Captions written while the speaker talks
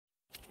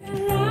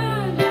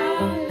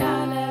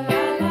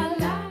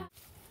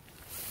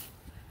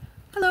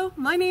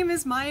My name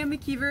is Maya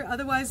McKeever,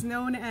 otherwise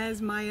known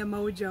as Maya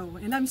Mojo,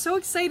 and I'm so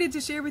excited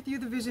to share with you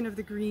the vision of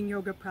the Green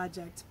Yoga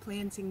Project,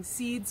 planting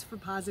seeds for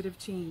positive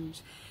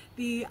change.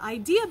 The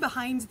idea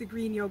behind the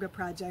Green Yoga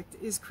Project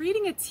is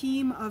creating a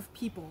team of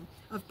people,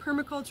 of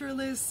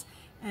permaculturalists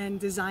and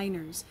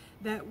designers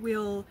that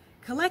will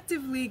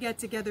collectively get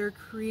together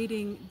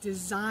creating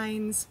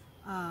designs,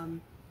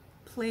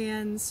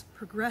 plans,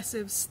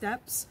 progressive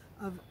steps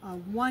of a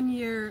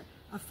 1-year,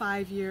 a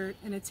 5-year,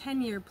 and a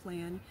 10-year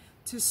plan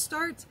to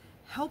start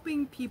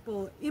helping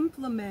people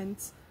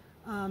implement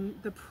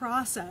the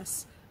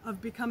process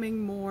of becoming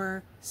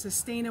more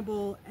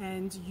sustainable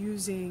and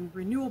using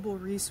renewable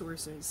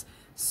resources.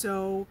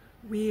 So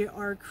we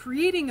are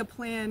creating a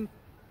plan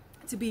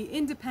to be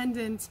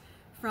independent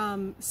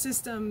from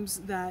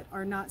systems that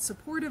are not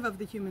supportive of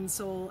the human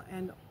soul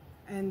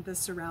and the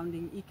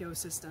surrounding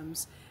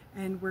ecosystems.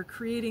 And we're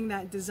creating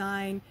that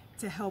design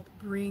to help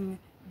bring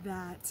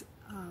that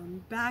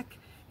back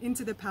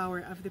into the power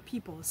of the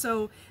people.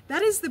 So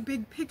that is the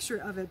big picture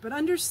of it. But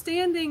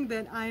understanding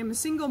that I am a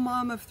single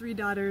mom of 3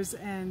 daughters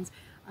and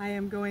I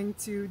am going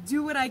to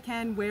do what I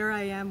can where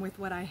I am with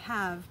what I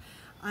have,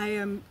 I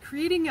am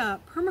creating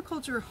a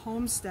permaculture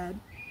homestead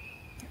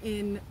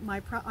on my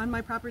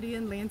property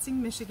in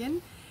Lansing,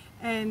 Michigan.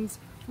 And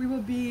we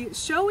will be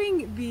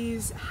showing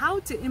these how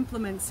to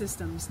implement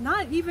systems,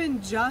 not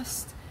even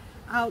just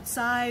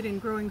outside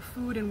and growing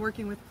food and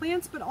working with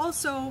plants, but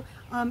also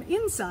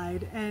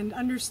inside and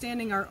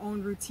understanding our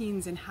own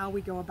routines and how we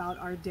go about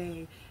our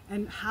day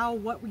and how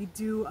what we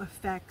do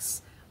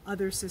affects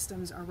other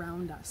systems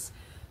around us.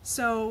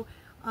 So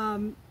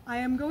I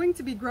am going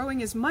to be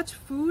growing as much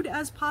food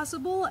as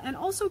possible and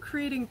also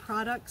creating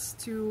products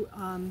to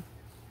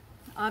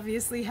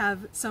obviously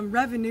have some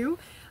revenue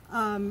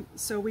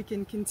so we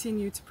can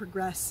continue to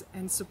progress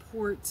and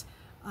support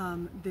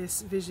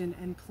this vision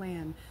and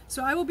plan.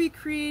 So I will be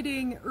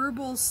creating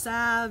herbal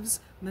salves,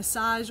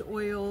 massage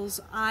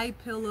oils, eye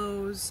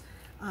pillows,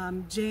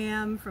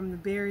 jam from the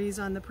berries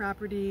on the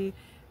property,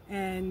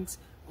 and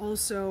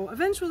also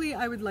eventually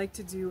I would like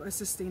to do a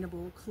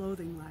sustainable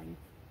clothing line.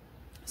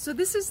 So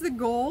this is the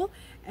goal,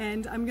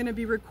 and I'm going to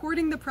be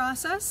recording the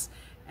process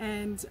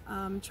and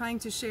trying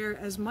to share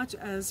as much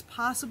as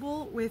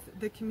possible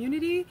with the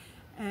community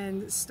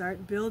and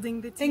start building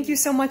the team. Thank you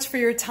so much for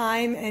your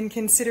time and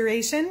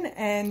consideration,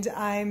 and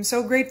I'm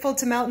so grateful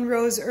to Mountain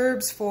Rose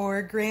Herbs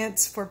for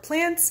grants for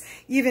plants.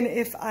 Even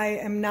if I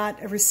am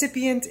not a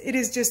recipient, it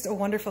is just a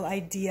wonderful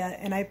idea,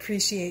 and I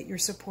appreciate your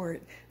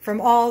support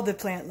from all the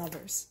plant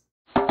lovers.